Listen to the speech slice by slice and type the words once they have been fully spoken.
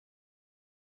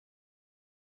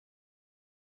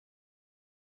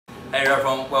Hey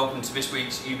everyone, welcome to this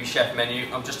week's UBChef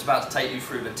menu. I'm just about to take you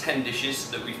through the 10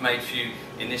 dishes that we've made for you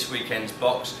in this weekend's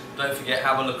box. Don't forget,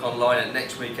 have a look online at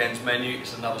next weekend's menu,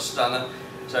 it's another stunner.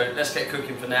 So let's get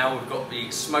cooking for now. We've got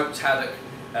the smoked haddock,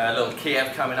 little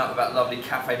Kiev coming up with that lovely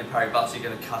Café de Paris butter. You're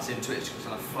going to cut into it, it's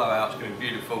going to flow out, it's going to be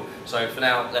beautiful. So for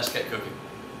now, let's get cooking.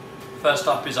 First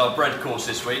up is our bread course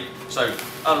this week. So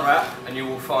unwrap and you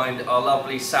will find our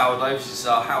lovely sourdough. This is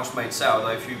our house-made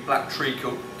sourdough, a few black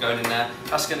treacle going in there.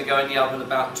 That's going to go in the oven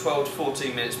about 12 to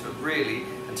 14 minutes, but really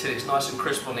until it's nice and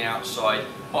crisp on the outside,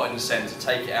 hot in the centre.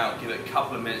 Take it out, give it a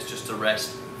couple of minutes just to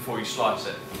rest before you slice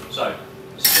it. So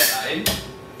let's get that in.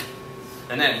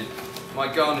 And then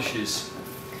my garnishes.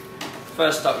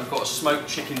 First up, we've got smoked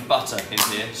chicken butter in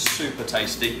here, super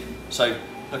tasty. So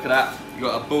look at that, you've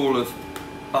got a ball of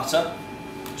butter,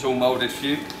 it's all moulded for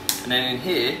you. And then in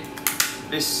here,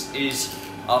 this is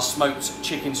our smoked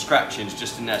chicken scratchings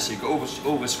just in there. So you've got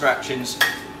all the scratchings,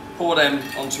 pour them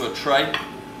onto a tray.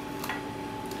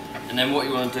 And then what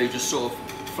you want to do, just sort of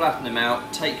flatten them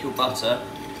out, take your butter,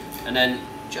 and then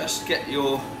just get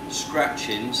your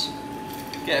scratchings,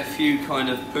 get a few kind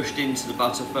of pushed into the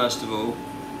butter first of all,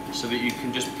 so that you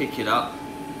can just pick it up.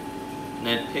 And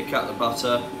then pick up the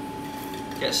butter,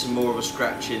 get some more of the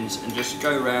scratchings and just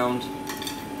go around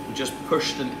and just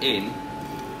push them in,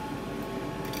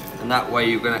 and that way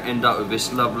you're going to end up with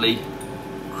this lovely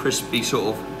crispy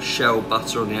sort of shell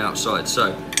butter on the outside.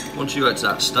 So once you get to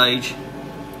that stage,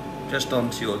 just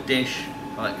onto your dish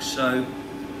like so.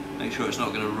 Make sure it's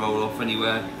not going to roll off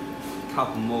anywhere. A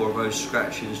couple more of those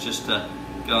scratchings just to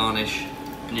garnish,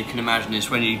 and you can imagine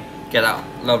this when you get that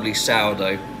lovely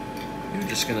sourdough, you're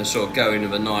just going to sort of go in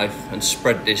with a knife and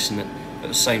spread this, and at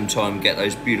the same time get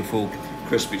those beautiful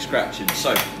crispy scratchings.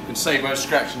 So you can save those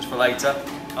scratchings for later.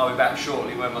 I'll be back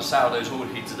shortly when my sourdough's all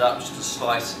heated up, just to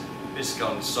slice this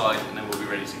on the side, and then we'll be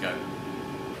ready to go.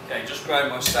 Okay, just grab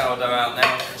my sourdough out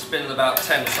now. It's been about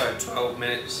 10 or so, 12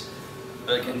 minutes.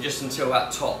 But again, just until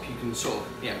that top, you can sort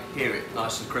of hear it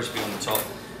nice and crispy on the top.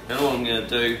 Then all I'm going to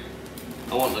do,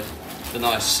 I want the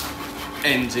nice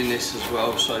ends in this as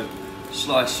well, so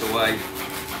slice away.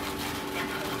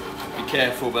 Be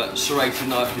careful, but serrated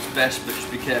knife is best, but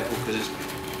just be careful because it's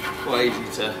quite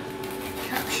easy to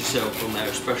catch yourself on there,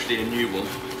 especially a new one.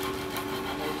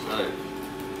 So,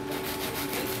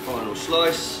 get the final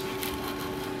slice,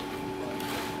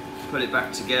 put it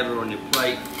back together on your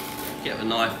plate, get the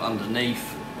knife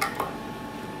underneath,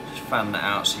 just fan that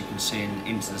out so you can see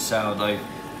into the sourdough,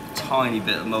 a tiny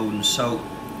bit of molten salt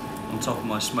on top of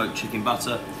my smoked chicken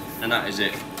butter, and that is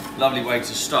it. Lovely way to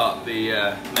start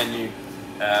the menu.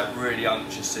 Really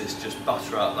unctuous, just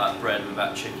butter up that bread with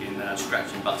that chicken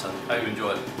scratching butter. Hope you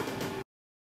enjoy it.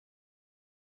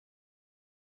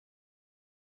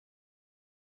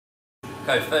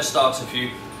 Okay, first starter for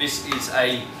you. This is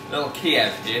a little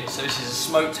Kiev here. So this is a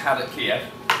smoked haddock Kiev.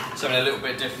 Something a little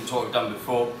bit different to what we've done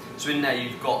before. So in there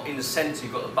you've got, in the centre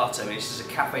you've got the butter. I mean, this is a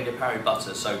Café de Paris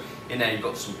butter. So in there you've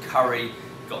got some curry,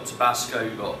 you've got Tabasco,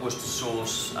 you've got Worcester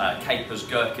sauce, capers,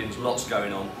 gherkins, lots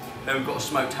going on. Then we've got a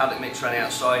smoked haddock mix around the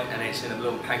outside, and it's in a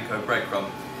little panko breadcrumb.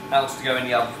 That wants to go in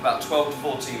the oven for about 12 to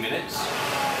 14 minutes.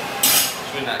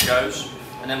 So in that goes.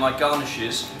 And then my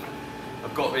garnishes,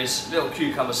 I've got this little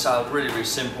cucumber salad, really, really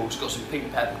simple. It's got some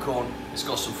pink peppercorn, it's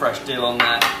got some fresh dill on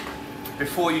there.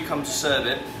 Before you come to serve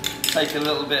it, take a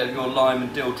little bit of your lime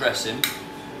and dill dressing,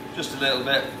 just a little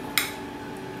bit,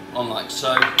 on like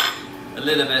so. A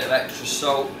little bit of extra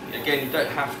salt. Again, you don't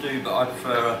have to, but I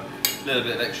prefer a little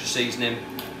bit of extra seasoning.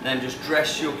 Then just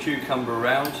dress your cucumber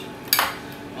around.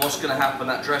 And what's going to happen,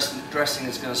 that dressing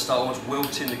is going to start almost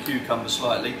wilting the cucumber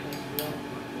slightly,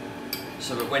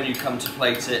 so that when you come to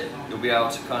plate it, you'll be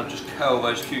able to kind of just curl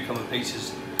those cucumber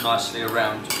pieces nicely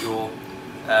around your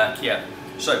Kiev.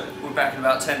 So we're back in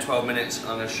about 10-12 minutes, and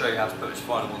I'm going to show you how to put this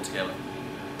final one together.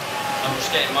 I'm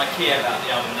just getting my Kiev out of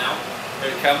the oven now.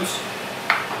 Here it comes.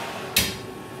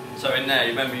 So in there,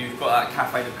 remember you've got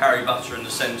that Café de Paris butter in the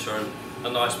centre, and a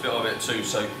nice bit of it too,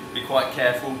 so be quite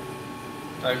careful,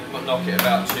 don't knock it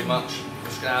about too much. I'm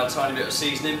just going to add a tiny bit of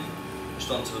seasoning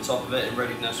just onto the top of it in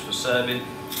readiness for serving.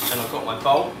 And I've got my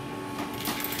bowl.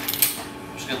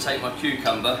 I'm just going to take my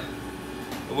cucumber,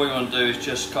 but what you want to do is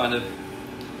just kind of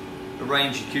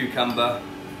arrange your cucumber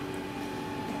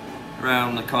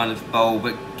around the kind of bowl,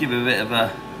 but give a bit of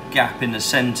a gap in the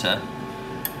centre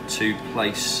to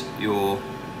place your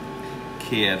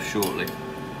Kiev shortly.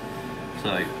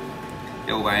 So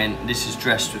get all that in. This is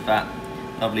dressed with that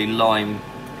lovely lime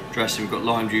dressing. We've got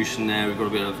lime juice in there, we've got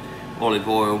a bit of olive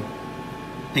oil,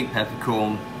 pink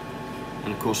peppercorn,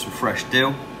 and of course some fresh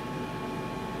dill.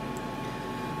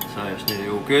 So it's nearly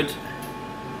all good.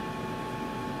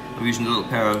 I'm using a little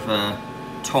pair of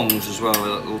tongs as well,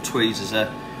 little tweezers.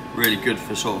 They're really good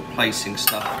for sort of placing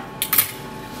stuff.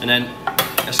 And then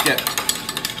let's get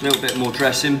a little bit more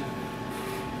dressing.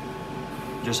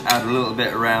 Just add a little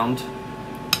bit around.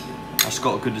 That's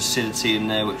got a good acidity in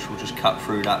there, which will just cut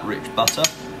through that rich butter,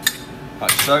 like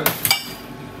so.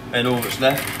 And all that's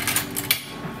left,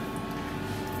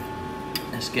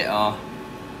 let's get our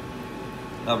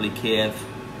lovely Kiev,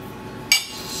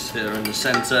 sit her in the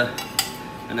centre,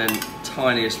 and then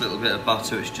tiniest little bit of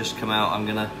butter which just come out. I'm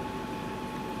gonna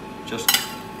just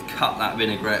cut that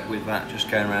vinaigrette with that,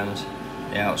 just going around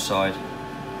the outside,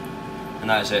 and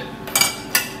that is it.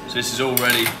 So this is all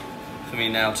ready for me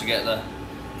now to get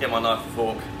my knife and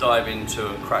fork, dive into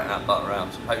and crack that butter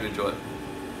out. Hope you enjoy it.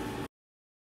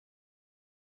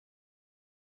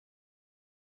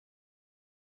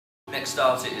 Next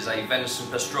starter is a venison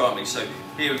pastrami. So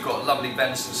here we've got a lovely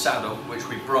venison saddle which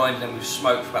we brined and we've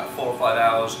smoked for about 4 or 5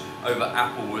 hours over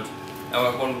apple wood. Now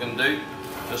what I'm going to do,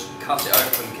 just cut it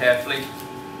open carefully.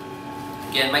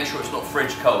 Again, make sure it's not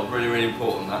fridge cold, really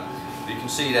important that. But you can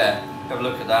see there, have a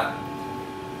look at that.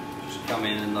 Just come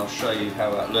in and I'll show you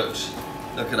how that looks.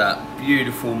 Look at that,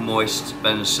 beautiful moist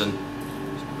venison.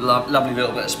 Lovely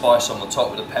little bit of spice on the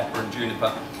top with the pepper and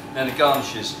juniper. Then the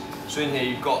garnishes. So in here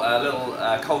you've got a little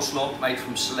coleslaw made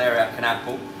from celeriac and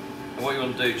apple. And what you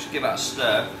want to do is just give that a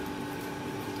stir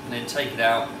and then take it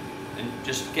out and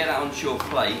just get that onto your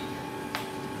plate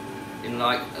in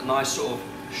like a nice sort of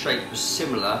shape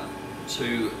similar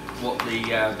to what the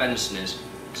venison is,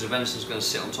 because the venison is going to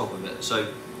sit on top of it.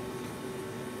 So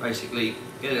basically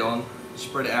get it on,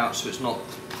 spread it out so it's not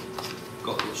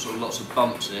got sort of lots of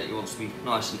bumps in it. You want it to be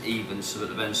nice and even so that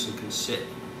the venison can sit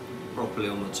properly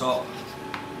on the top.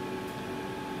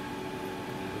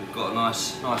 We've got a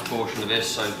nice portion of this,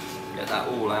 so get that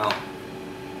all out.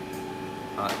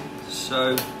 Right,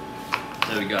 so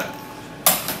there we go.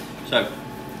 So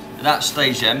at that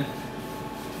stage then,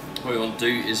 what you want to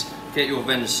do is get your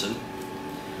venison.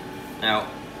 Now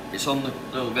it's on the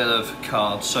little bit of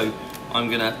card, so I'm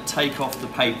going to take off the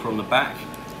paper on the back,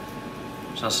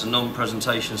 so that's the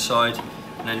non-presentation side,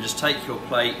 and then just take your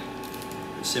plate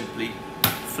and simply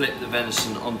flip the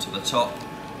venison onto the top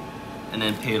and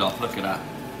then peel off. Look at that.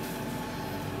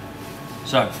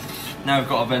 So now we've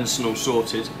got our venison all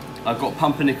sorted. I've got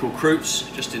pumpernickel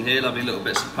croûtes just in here, lovely little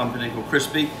bits of pumpernickel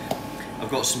crispy.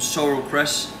 I've got some sorrel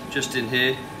cress just in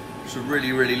here, it's a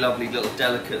really lovely little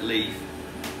delicate leaf,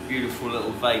 beautiful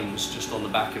little veins just on the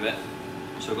back of it.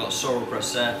 So we've got sorrel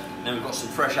cress there, then we've got some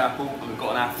fresh apple and we've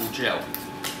got an apple gel.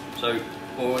 So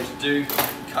always do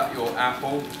cut your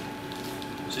apple.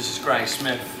 So this is Granny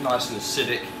Smith, nice and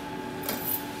acidic.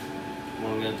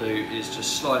 What I'm going to do is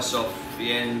just slice off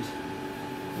the end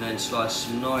and then slice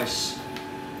some nice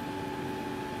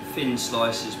thin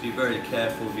slices. Be very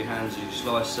careful with your hands as you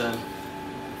slice them,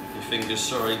 your fingers,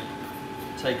 sorry.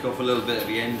 Take off a little bit at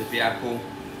the end of the apple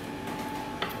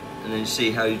and then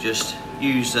see how you just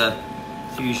use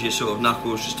your sort of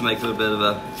knuckles just to make a little bit of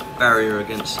a barrier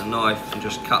against the knife and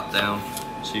just cut down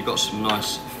so you've got some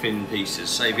nice thin pieces.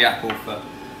 Save the apple for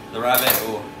the rabbit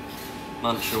or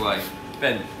munch away.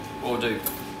 Then what we'll do,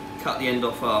 cut the end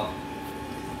off our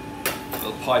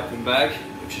little piping bag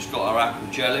which has got our apple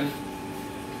gel in,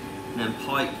 and then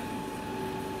pipe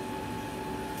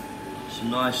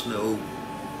some nice little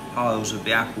piles of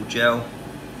the apple gel,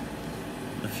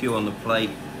 and a few on the plate.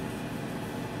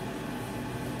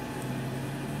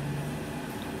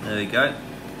 There we go.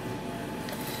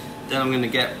 Then I'm going to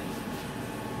get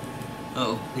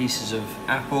little pieces of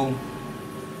apple.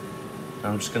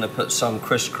 I'm just going to put some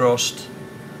crisscrossed,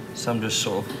 some just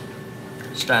sort of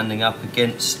standing up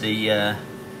against the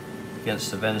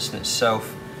venison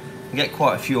itself. You get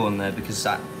quite a few on there because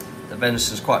the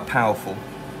venison is quite powerful.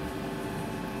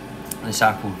 This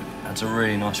apple adds a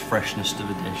really nice freshness to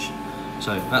the dish.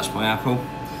 So that's my apple.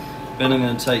 Then I'm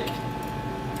going to take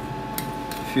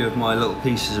a few of my little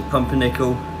pieces of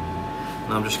pumpernickel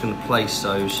and I'm just going to place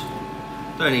those.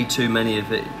 Don't need too many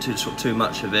of it, too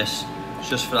much of this. It's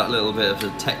just for that little bit of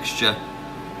the texture.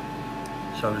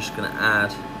 So I'm just going to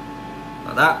add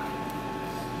like that.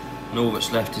 And all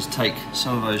that's left is take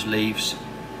some of those leaves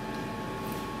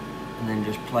and then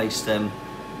just place them.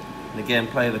 And again,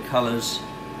 play the colours.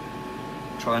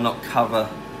 Try and not cover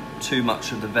too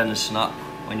much of the venison up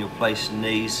when you're placing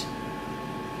these.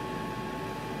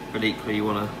 But equally you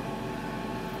want to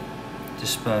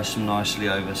disperse them nicely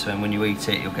over so when you eat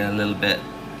it you'll get a little bit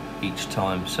each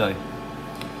time. So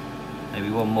maybe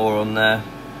one more on there.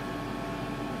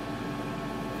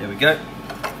 There we go.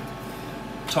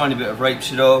 Tiny bit of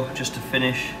rapeseed oil just to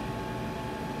finish.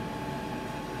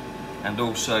 And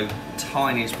also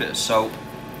tiniest bit of salt.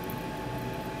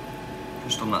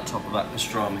 just on that top of that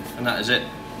pastrami, and that is it.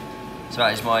 So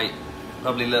that is my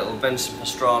lovely little venison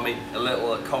pastrami, a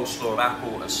little coleslaw of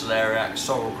apple and celeriac,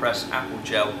 sorrel cress, apple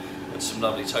gel, and some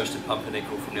lovely toasted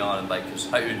pumpernickel from the Island Bakers.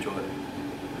 Hope you enjoy it.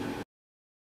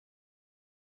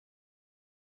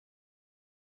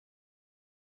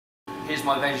 Here's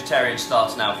my vegetarian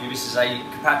starter now for you. This is a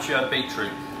Carpaccio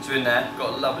beetroot. So in there,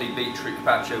 got a lovely beetroot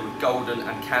Carpaccio with golden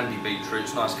and candy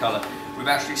beetroots, nice colour. We've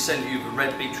actually sent you the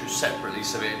red beetroot separately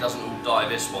so it doesn't all dye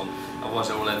this one, otherwise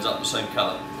it all ends up the same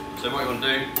colour. So what you want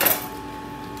to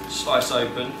do, slice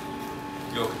open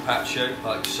your Carpaccio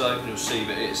like so, and you'll see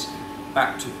that it's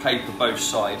back to paper both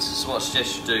sides. So what I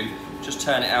suggest you do, just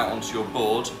turn it out onto your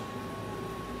board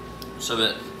so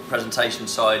that the presentation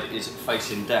side is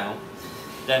facing down.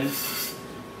 Then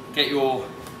get your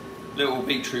little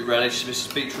beetroot relish. This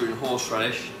is beetroot and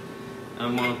horseradish, and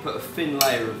I'm going to put a thin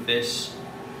layer of this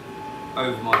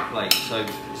over my plate. So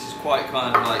this is quite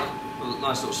kind of like a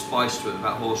nice little spice to it with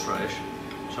that horseradish.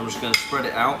 So I'm just going to spread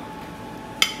it out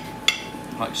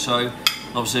like so.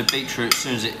 Obviously the beetroot, as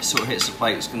soon as it sort of hits the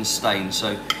plate, it's going to stain,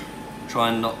 so try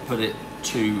and not put it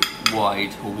too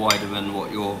wide or wider than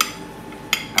what your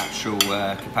actual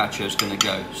Carpaccio is going to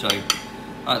go. So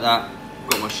like that.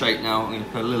 Got my shape now. I'm going to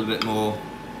put a little bit more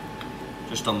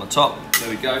just on the top. There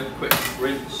we go. Quick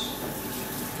rinse.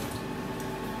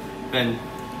 Then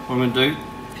what I'm going to do,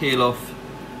 peel off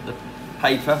the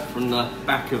paper from the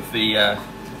back of the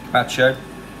Carpaccio.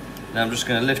 Now I'm just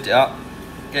going to lift it up,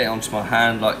 get it onto my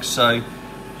hand like so.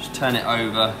 Just turn it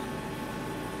over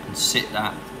and sit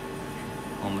that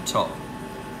on the top.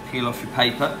 Peel off your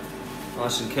paper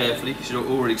nice and carefully because you're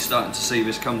already starting to see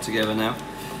this come together now.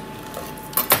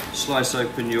 Slice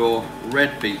open your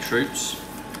red beetroots,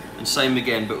 and same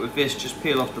again, but with this just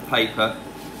peel off the paper,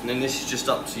 and then this is just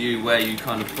up to you where you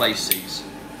kind of place these.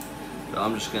 But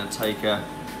I'm just going to take a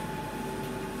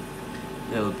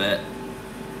little bit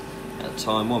at a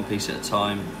time, one piece at a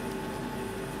time.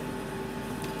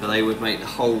 But they would make the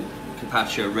whole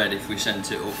Carpaccio red if we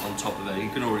sent it on top of it. You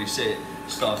can already see it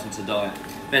starting to dye.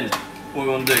 Then what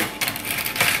we want to do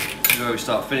is where we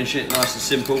start. Finish it nice and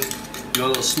simple. You've got a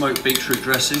little smoked beetroot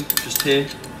dressing just here.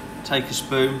 Take a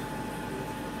spoon,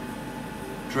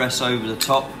 dress over the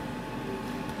top.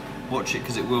 Watch it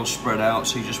because it will spread out,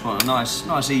 so you just want a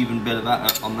nice even bit of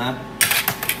that on there.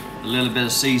 A little bit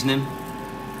of seasoning.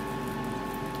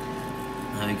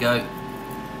 There we go.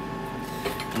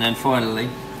 And then finally,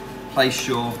 place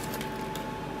your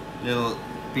little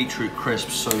beetroot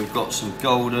crisps. So we've got some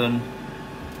golden,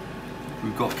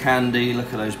 we've got candy. Look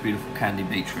at those beautiful candy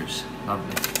beetroots.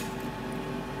 Lovely.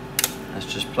 Let's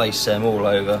just place them all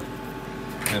over,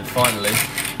 and finally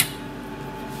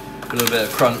a little bit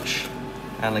of crunch,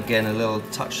 and again a little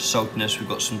touch of saltiness. We've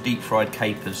got some deep fried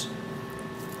capers,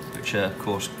 which are of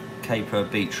course caper,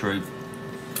 beetroot,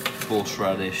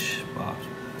 horseradish. Wow,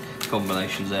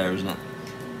 combinations there, isn't it?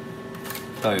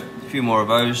 So a few more of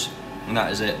those, and that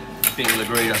is it. I think you'll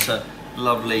agree that's a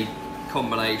lovely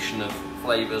combination of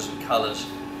flavours and colours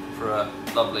for a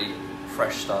lovely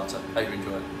fresh starter. Hope you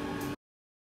enjoy it.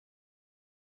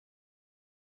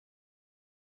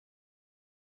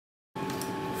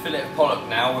 Fillet of pollock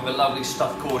now with a lovely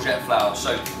stuffed courgette flour.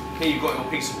 So here you've got your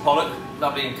piece of pollock,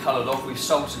 lovely and coloured off. We've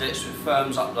salted it so it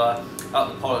firms up the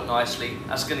pollock nicely.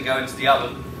 That's going to go into the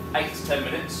oven 8 to 10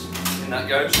 minutes, and that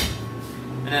goes.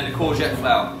 And then the courgette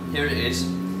flour, here it is.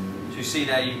 So you see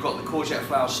there you've got the courgette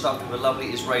flour stuffed with a lovely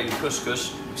Israeli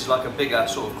couscous, which is like a bigger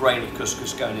sort of grain of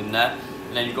couscous going in there.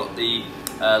 And then you've got the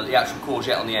actual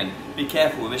courgette on the end. Be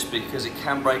careful with this because it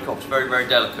can break off, it's very, very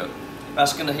delicate.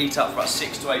 That's going to heat up for about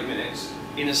 6 to 8 minutes.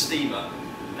 In a steamer.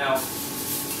 Now,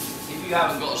 if you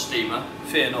haven't got a steamer,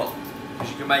 fear not, because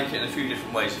you can make it in a few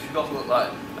different ways. If you've got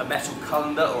like a metal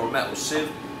colander or a metal sieve,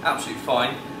 absolutely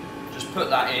fine. Just put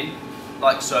that in,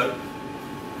 like so.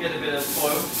 Get a bit of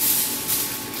foil,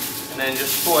 and then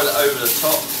just foil it over the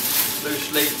top,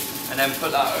 loosely, and then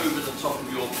put that over the top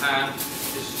of your pan.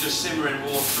 This is just simmering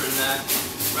water in there.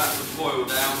 Wrap the foil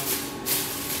down,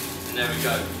 and there we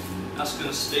go. That's going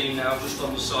to steam now just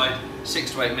on the side,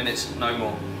 6 to 8 minutes, no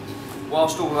more.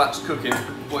 Whilst all of that's cooking,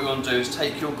 what you want to do is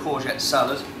take your courgette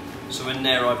salad. So in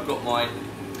there I've got my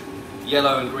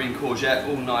yellow and green courgette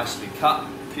all nicely cut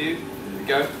for you. There we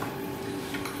go.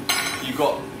 You've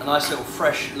got a nice little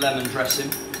fresh lemon dressing.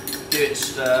 Give it a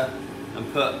stir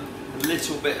and put a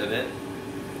little bit of it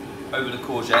over the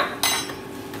courgette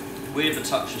with a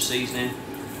touch of seasoning.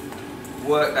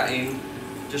 Work that in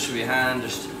just with your hand,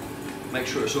 just make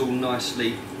sure it's all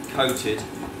nicely coated.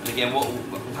 And again, what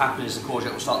will happen is the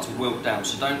courgette will start to wilt down.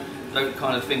 So don't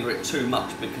kind of finger it too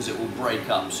much because it will break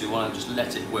up. So you want to just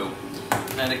let it wilt.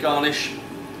 And then a garnish,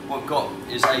 what I've got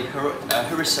is a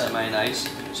harissa mayonnaise.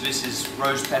 So this is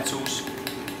rose petals,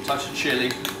 touch of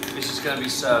chilli. This is going to be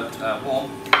served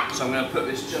warm. So I'm going to put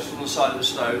this just on the side of the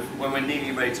stove. When we're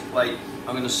nearly ready to plate,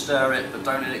 I'm going to stir it, but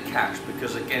don't let it catch,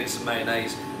 because again it's a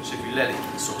mayonnaise. So if you let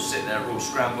it sort of sit there, it will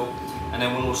scramble. And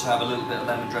then we'll also have a little bit of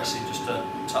lemon dressing just to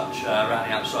touch around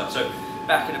the outside. So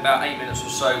back in about 8 minutes or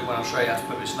so when I'll show you how to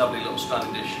put this lovely little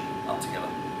stunning dish up together.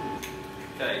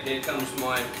 Okay, here comes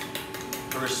my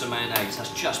harissa mayonnaise.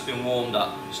 That's just been warmed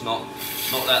up. It's not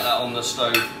let that on the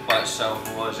stove by itself,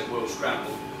 otherwise it will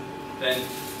scramble. Then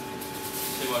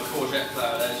do my courgette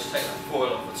flour there, just take that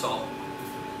foil off the top.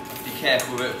 Be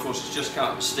careful with it, of course it's just come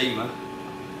out of the steamer.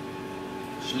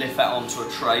 Just lift that onto a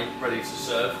tray, ready to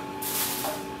serve.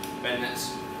 Then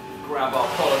let's grab our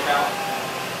pollock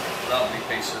out.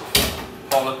 Lovely piece of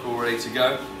pollock all ready to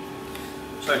go.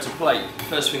 So to plate,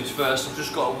 first things first, I've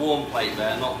just got a warm plate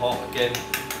there, not hot again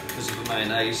because of the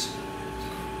mayonnaise.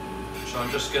 So I'm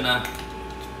just gonna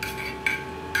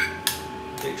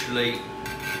literally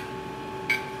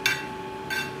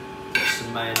put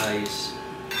some mayonnaise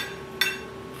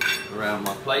around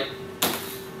my plate.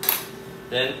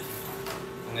 Then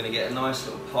I'm going to get a nice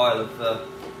little pile of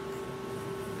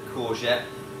courgette,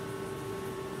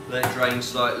 let it drain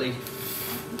slightly,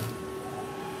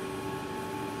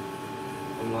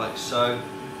 and like so,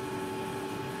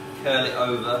 curl it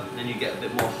over, and then you get a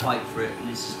bit more height for it, and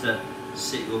this is to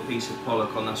sit your piece of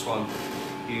pollock on. That's why I'm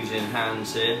using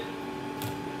hands here.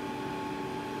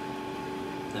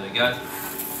 There we go.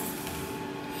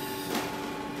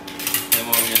 Then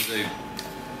what I'm going to do,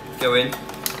 go in,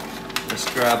 let's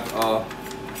grab our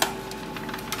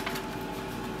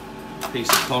piece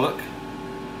of pollock,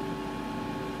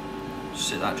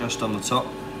 sit that just on the top,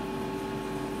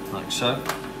 like so,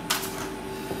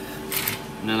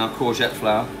 and then our courgette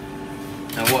flour.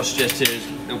 Now what I suggest here is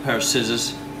a little pair of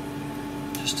scissors,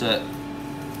 just to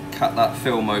cut that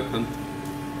film open.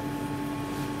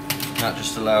 That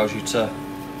just allows you to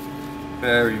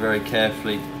very, very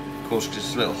carefully, of course because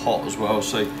it's a little hot as well,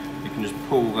 so you can just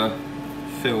pull the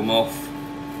film off,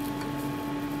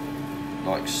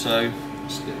 like so.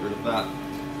 Let's get rid of that.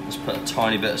 Let's put a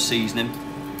tiny bit of seasoning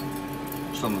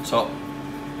just on the top,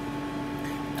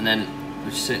 and then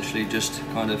essentially just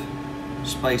kind of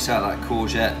space out that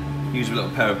courgette. Use a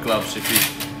little pair of gloves if your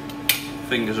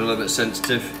fingers are a little bit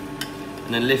sensitive,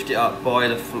 and then lift it up by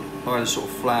the sort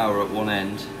of flour at one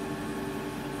end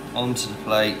onto the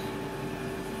plate.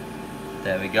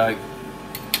 There we go,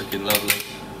 looking lovely.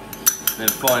 And then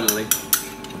finally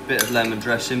a bit of lemon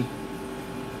dressing,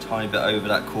 tiny bit over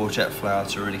that courgette flour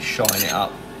to really shine it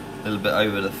up, a little bit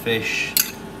over the fish,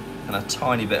 and a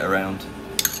tiny bit around.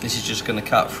 This is just going to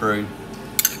cut through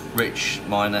rich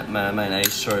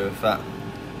mayonnaise, sorry, with that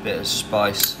bit of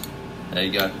spice. There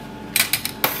you go. I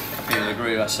think you'll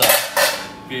agree with that.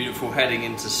 Beautiful heading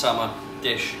into summer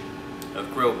dish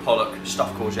of grilled pollock,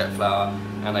 stuffed courgette flour,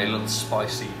 and a little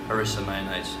spicy harissa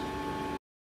mayonnaise.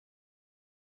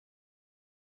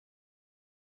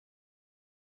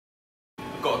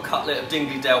 I've got a cutlet of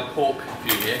Dingley Dell pork for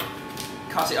you here.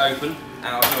 Cut it open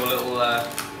out of your little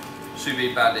sous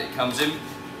vide bag that it comes in,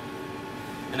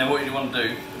 and then what you want to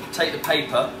do, take the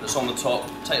paper that's on the top,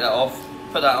 take that off,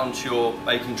 put that onto your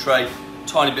baking tray,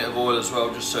 tiny bit of oil as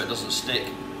well just so it doesn't stick.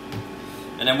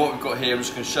 And then what we've got here, I'm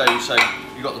just going to show you, so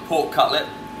you've got the pork cutlet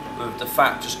with the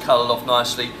fat just coloured off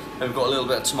nicely, then we've got a little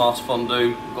bit of tomato fondue,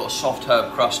 we've got a soft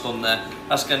herb crust on there.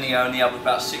 That's going to go in the oven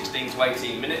about 16 to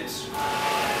 18 minutes.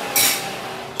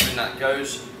 So in that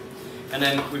goes. And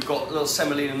then we've got a little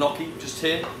semolina gnocchi just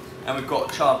here, and we've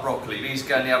got charred broccoli. These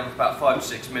go in the oven for about 5 to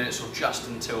 6 minutes, or just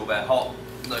until they're hot.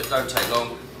 No, don't take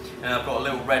long. And I've got a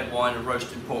little red wine and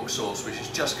roasted pork sauce, which is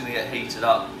just going to get heated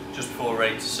up just before we're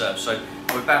ready to serve. So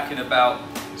I'll be back in about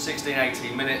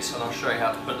 16-18 minutes, and I'll show you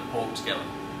how to put the pork together.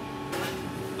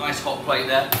 Nice hot plate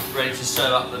there, ready to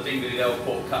serve up the Dingley Dell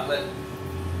pork cutlet.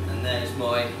 And there's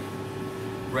my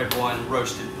red wine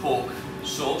roasted pork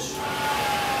sauce.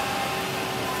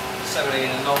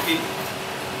 Semolina gnocchi.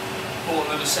 Important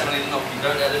with the semolina gnocchi,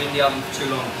 don't let them in the oven for too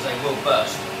long because they will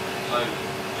burst. So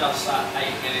just that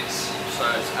 8 minutes, so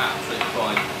it's absolutely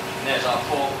fine. And there's our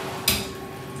pork.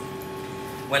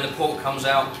 When the pork comes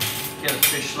out, get a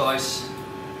fish slice,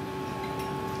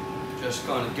 just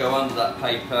kind of go under that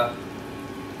paper,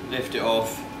 lift it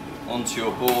off onto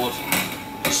your board,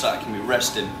 just so it can be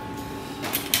resting.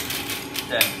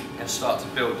 Then you can start to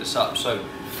build this up. So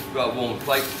we've got a warm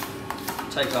plate,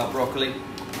 take our broccoli.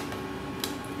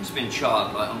 It's been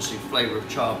charred, like honestly, the flavour of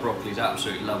charred broccoli is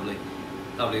absolutely lovely.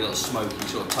 Lovely little smoky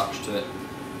sort of touch to it.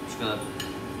 I'm just going to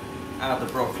add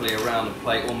the broccoli around the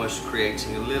plate, almost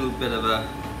creating a little bit of a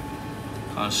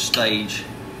kind of stage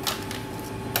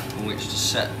on which to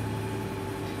set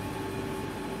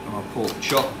our pork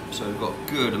chop. So we've got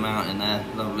a good amount in there,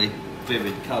 lovely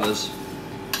vivid colours.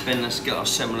 Then let's get our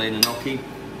semolina gnocchi.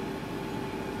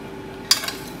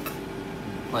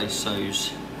 Place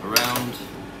those around.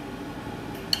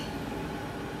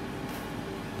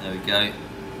 There we go.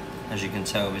 As you can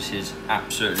tell, this is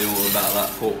absolutely all about that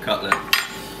pork cutlet.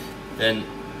 Then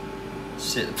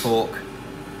sit the pork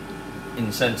in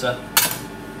the centre.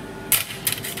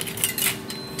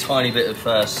 Tiny bit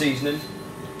of seasoning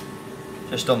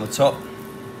just on the top.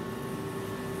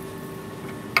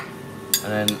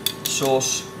 And then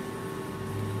sauce,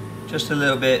 just a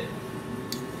little bit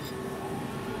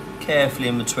carefully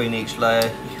in between each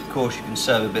layer. Of course you can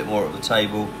serve a bit more at the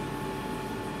table.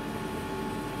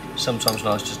 Sometimes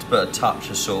nice just to put a touch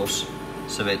of sauce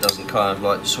so that it doesn't kind of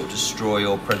like sort of destroy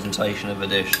your presentation of a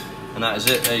dish. And that is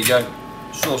it, there you go.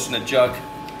 Sauce in a jug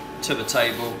to the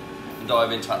table and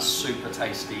dive into that super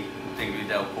tasty Dingley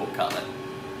Dell pork cutlet.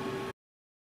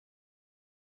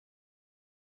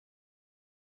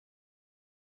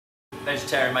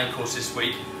 Vegetarian main course this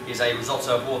week is a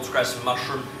risotto of watercress and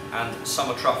mushroom and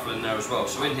summer truffle in there as well.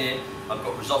 So in here I've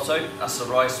got risotto, that's the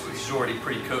rice which is already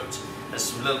pre-cooked. There's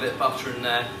some little bit of butter in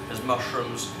there, there's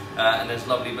mushrooms and there's a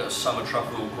lovely bit of summer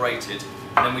truffle all grated.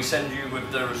 And then we send you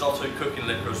with the risotto cooking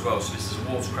liquor as well. So this is a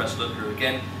watercress liquor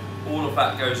again. All of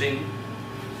that goes in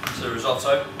to the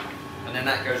risotto and then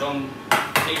that goes on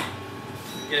heat.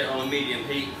 Get it on a medium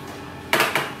heat,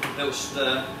 little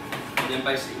stir. And then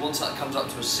basically once that comes up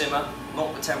to a simmer,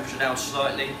 knock the temperature down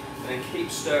slightly and then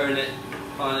keep stirring it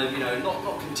kind of, you know,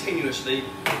 not continuously,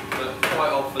 but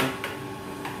quite often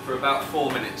for about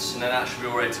 4 minutes, and then that should be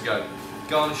all ready to go.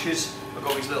 Garnishes, I've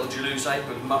got these little jaluse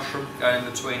with mushroom going in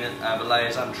between it, the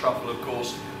layers, and truffle of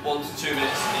course, 1 to 2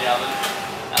 minutes in the oven.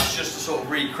 That's just to sort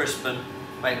of re-crisp and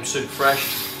make them super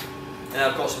fresh. And then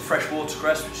I've got some fresh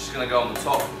watercress which is going to go on the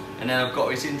top, and then I've got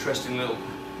this interesting little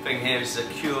thing here. This is a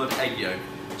cured egg yolk.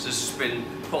 So this has been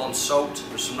put on salt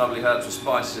with some lovely herbs and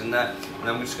spices in there, and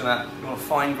then we're just going to, you want a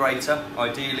fine grater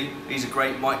ideally. These are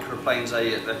great microplanes,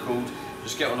 they're called.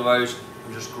 Just get one of those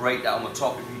and just grate that on the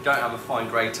top. If you don't have a fine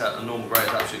grater, a normal grater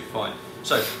is absolutely fine.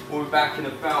 So we'll be back in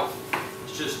about,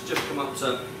 it's just come up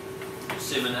to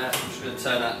simmer now, so I'm just going to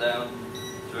turn that down.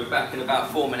 So we're back in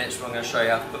about 4 minutes where I'm going to show you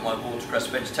how to put my watercress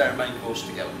vegetarian main course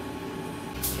together.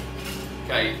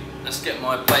 Okay, let's get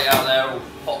my plate out there, all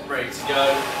hot, ready to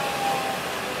go.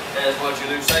 There's my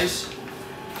jaluses,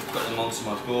 put them onto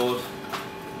my board.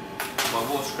 My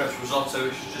watercress risotto,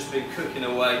 which has just been cooking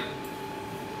away,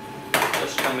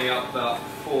 just coming up about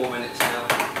 4 minutes now.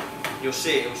 You'll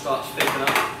see it will start to thicken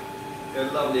up, go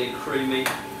lovely and creamy.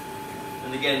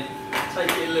 And again, take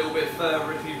it a little bit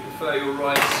further if you prefer your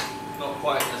rice not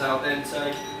quite as al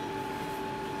dente.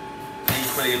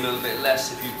 Equally a little bit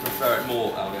less if you prefer it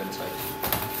more al dente.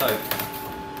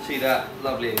 So, see that,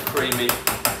 lovely and creamy.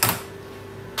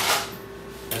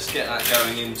 Let's get that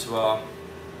going into our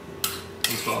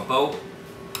bowl.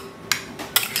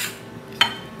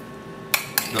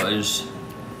 Got those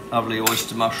lovely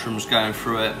oyster mushrooms going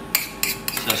through it.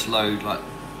 So let's load like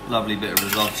lovely bit of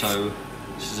risotto.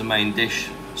 This is the main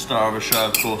dish, star of a show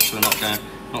of course, so we're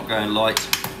not going light.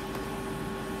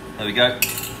 There we go.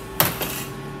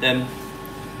 Then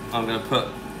I'm going to put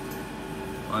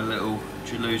my little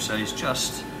jaluses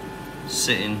just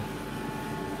sitting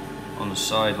on the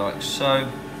side like so.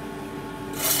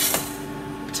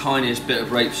 Tiniest bit of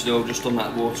rapeseed just on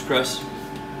that watercress.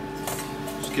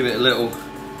 Just give it a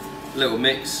little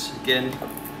mix again.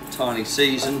 Tiny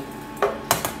season.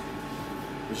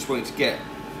 I just want you to get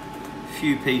a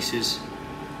few pieces.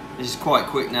 This is quite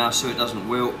quick now, so it doesn't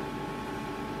wilt.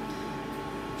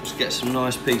 Just get some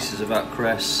nice pieces of that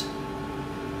cress,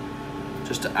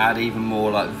 just to add even more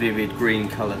like vivid green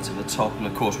colour to the top. And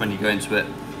of course, when you go into it,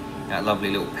 that lovely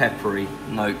little peppery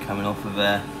note coming off of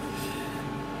there.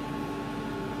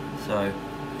 So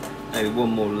maybe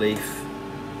one more leaf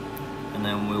and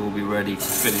then we will be ready to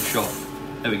finish off.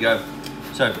 There we go.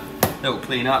 So little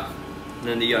clean up and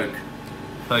then the yolk.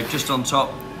 So just on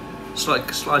top,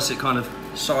 slice it kind of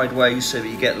sideways so that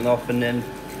you get them off, and then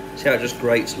see how it just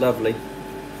grates lovely.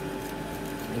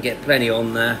 And get plenty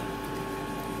on there.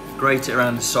 Grate it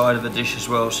around the side of the dish as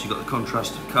well so you've got the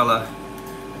contrast of colour.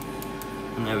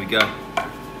 And there we go.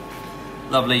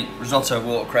 Lovely risotto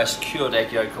watercress, cured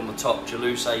egg yolk on the top,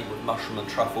 jaluse with mushroom and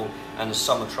truffle, and the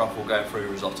summer truffle going through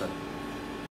risotto.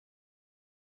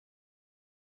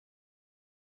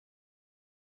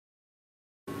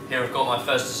 Here I've got my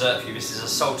first dessert for you. This is a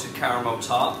salted caramel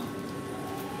tart,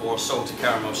 or a salted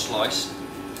caramel slice.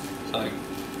 So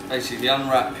basically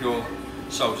unwrap your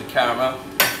salted caramel,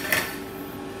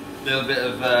 a little bit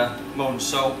of molten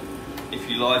salt, if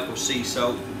you like, or sea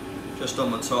salt just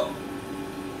on the top.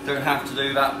 Don't have to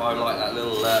do that, but I like that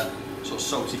little sort of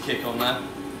salty kick on there.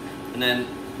 And then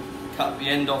cut the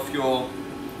end off your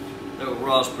little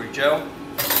raspberry gel.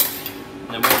 And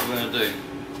then what we're going to do,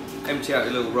 empty out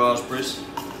your little raspberries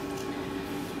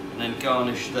and then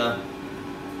garnish the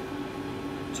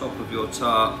top of your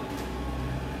tart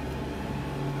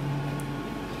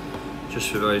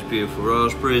just with those beautiful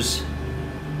raspberries.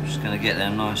 Just going to get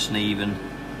them nice and even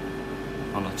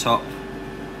on the top,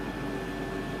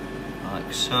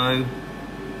 like so.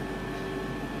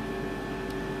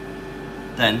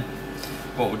 Then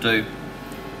what we'll do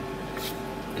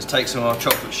is take some of our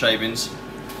chocolate shavings.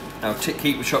 Now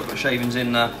keep the chocolate shavings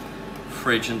in the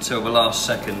fridge until the last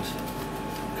second,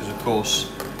 because of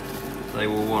course they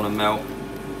will want to melt.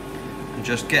 And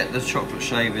just get the chocolate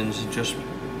shavings and just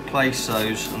place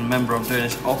those, and remember I'm doing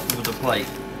this off of the plate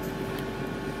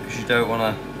because you don't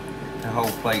want the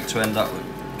whole plate to end up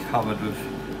covered with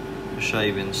the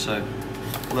shavings. So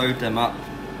load them up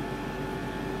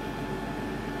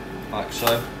like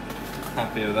so.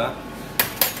 Happy with that.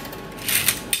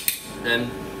 Then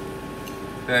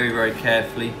very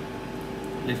carefully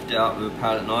lift it up with a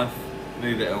palette knife,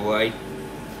 move it away,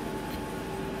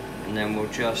 and then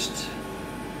we'll just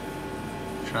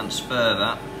transfer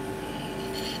that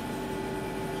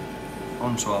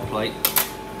onto our plate.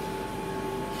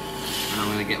 And I'm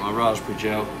going to get my raspberry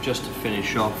gel just to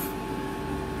finish off.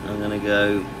 I'm going to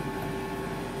go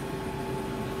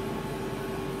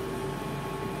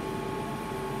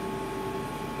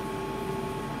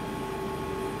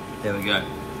there we go.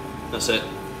 That's it.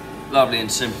 Lovely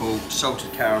and simple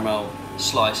salted caramel,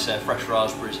 sliced fresh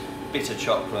raspberries, bitter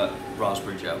chocolate,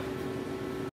 raspberry gel.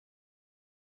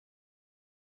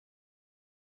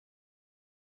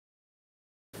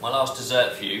 My last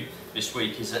dessert for you this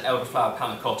week is an elderflower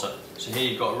panna cotta. So here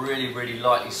you've got a really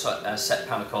lightly set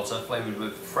panna cotta flavoured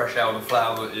with fresh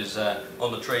elderflower that is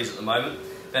on the trees at the moment.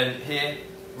 Then here,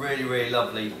 really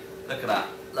lovely, look at that,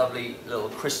 lovely little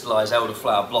crystallised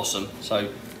elderflower blossom.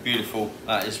 So beautiful,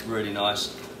 that is really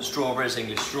nice. Strawberries,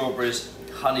 English strawberries,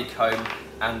 honeycomb,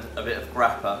 and a bit of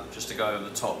grappa just to go over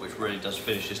the top, which really does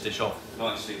finish this dish off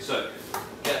nicely. So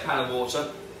get a pan of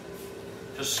water,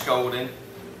 just scalding.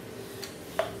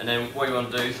 And then what you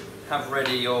want to do, have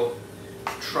ready your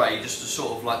tray just to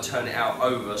sort of like turn it out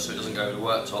over so it doesn't go to the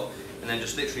worktop, and then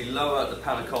just literally lower the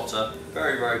panna cotta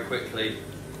very quickly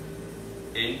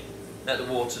in, let the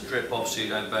water drip off so you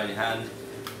don't burn your hand,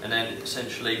 and then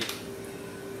essentially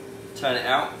turn it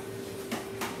out.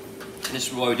 And this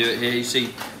is why we do it here. You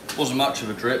see, wasn't much of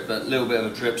a drip, but a little bit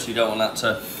of a drip, so you don't want that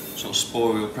to sort of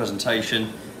spoil your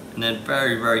presentation. And then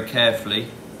very carefully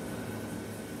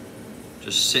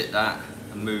just sit that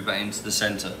and move that into the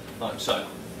centre, like so.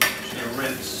 Just going to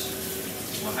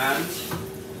rinse my hands.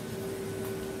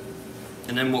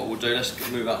 And then what we'll do, let's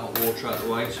move that hot water out of the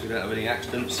way so we don't have any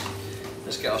accidents.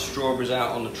 Let's get our strawberries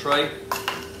out on the tray.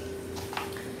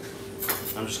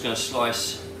 I'm just going to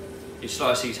slice, you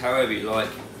slice these however you like.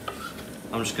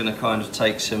 I'm just going to kind of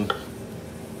take some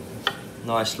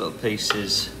nice little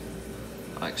pieces,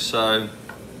 like so.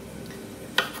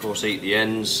 Of course, eat the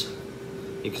ends.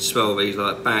 You can smell these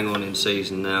like bang on in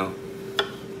season now.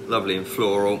 Lovely and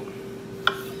floral.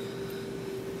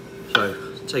 So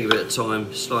take a bit of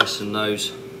time slicing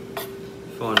those.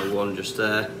 Final one just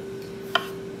there.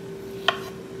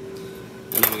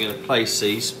 And then we're going to place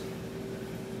these.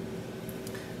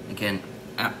 Again,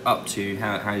 up to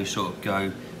how you sort of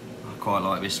go. I quite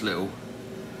like this little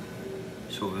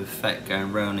sort of effect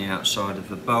going around the outside of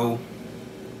the bowl.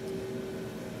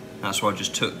 That's why I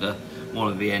just took one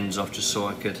of the ends off just so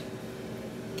I could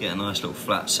get a nice little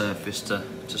flat surface to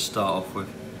start off with.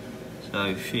 So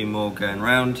a few more going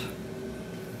round.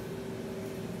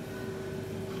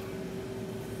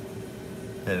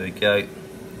 There we go.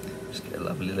 Just get a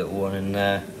lovely little one in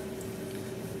there.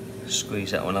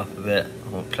 Squeeze that one up a bit. I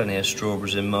want plenty of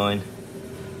strawberries in mine.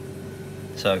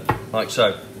 So, like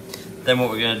so. Then what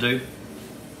we're going to do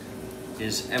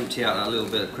is empty out that little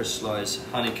bit of crystallised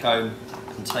honeycomb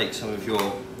and take some of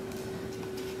your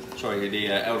the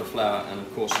elderflower and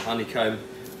of course the honeycomb,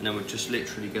 and then we're just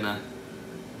literally going to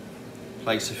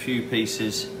place a few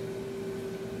pieces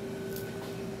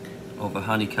of a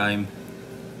honeycomb.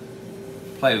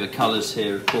 Play with the colours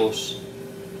here of course,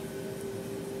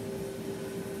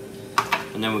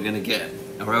 and then we're going to get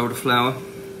our elderflower.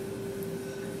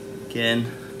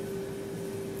 Again,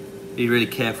 be really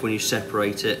careful when you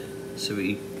separate it so that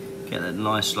you get that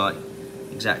nice, like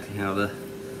exactly how the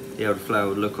elderflower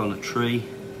would look on a tree.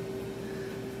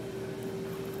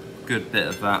 Good bit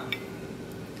of that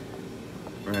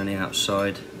around the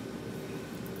outside,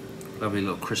 Lovely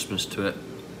little crispness to it.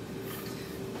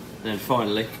 And then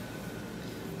finally,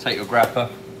 take your grappa,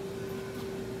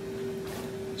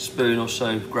 spoon or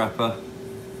so grappa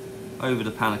over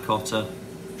the panna cotta.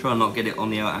 Try and not get it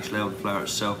on the actual elderflower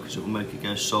itself because it will make it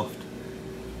go soft.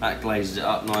 That glazes it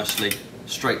up nicely,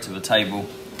 straight to the table.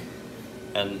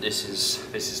 And this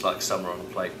is like summer on a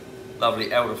plate. Lovely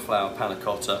elderflower panna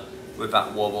cotta with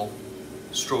that wobble,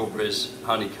 strawberries,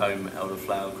 honeycomb,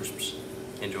 elderflower crisps.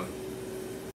 Enjoy.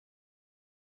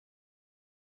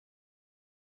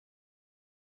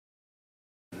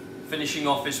 Finishing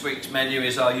off this week's menu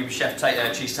is our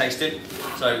UBChef cheese tasting.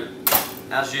 So,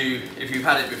 if you've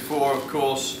had it before, of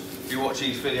course, if you watch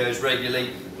these videos regularly,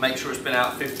 make sure it's been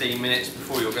out 15 minutes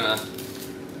before you're going to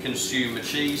consume the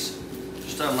cheese.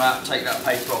 Just unwrap, take that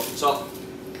paper off the top.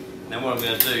 And then what I'm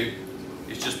going to do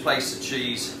is just place the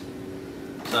cheese.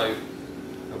 So,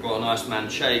 I've got a nice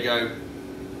manchego,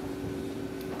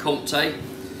 comté,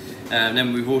 and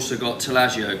then we've also got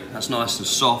telaggio. That's nice and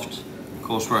soft, of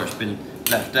course, where it's been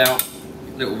left out.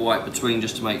 A little white between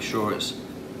just to make sure it's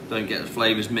don't get the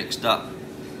flavours mixed up.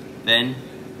 Then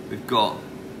we've got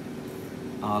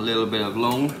our little bit of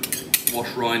long,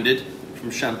 wash rinded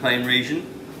from Champagne region,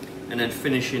 and then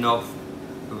finishing off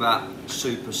with that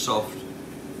super soft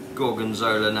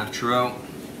Gorgonzola Naturel.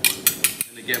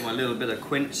 And again, my little bit of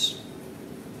quince,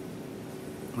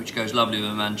 which goes lovely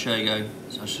with manchego,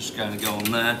 so that's just going to go on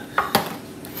there.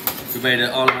 We've made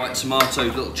an olive white tomato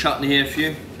little chutney here for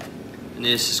you. And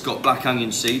this has got black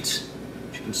onion seeds,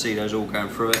 which you can see those all going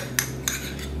through it.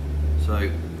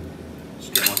 So, let's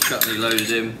get my chutney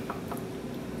loaded in.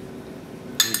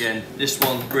 And again, this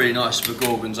one really nice for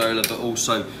Gorgonzola, but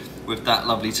also with that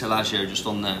lovely telaggio just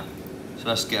on there. So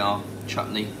let's get our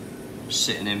chutney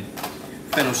sitting in.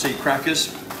 Fennel seed crackers,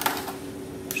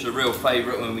 which is a real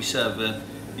favourite when we serve the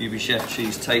UBChef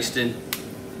cheese tasting,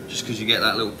 just because you get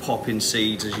that little pop in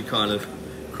seeds as you kind of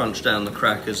crunch down the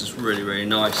crackers. It's really, really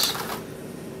nice.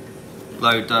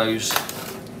 Load those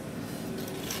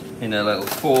in a little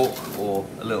fork or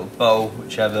a little bowl,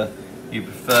 whichever you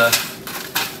prefer,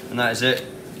 and that is it.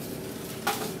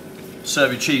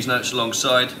 Serve your cheese notes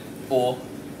alongside, or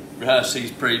rehearse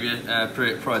these prior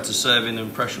to serving and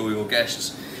impress all your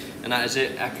guests. And that is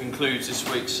it. That concludes this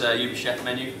week's UBChef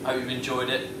menu. Hope you've enjoyed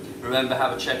it. Remember,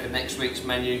 have a check of next week's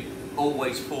menu,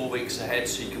 always 4 weeks ahead,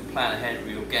 so you can plan ahead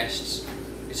with your guests.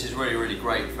 This is really, really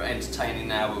great for entertaining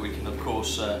now, but we can of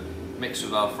course mix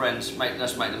with our friends.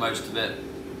 Let's make the most of it.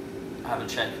 Have a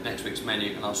check of next week's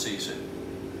menu, and I'll see you soon.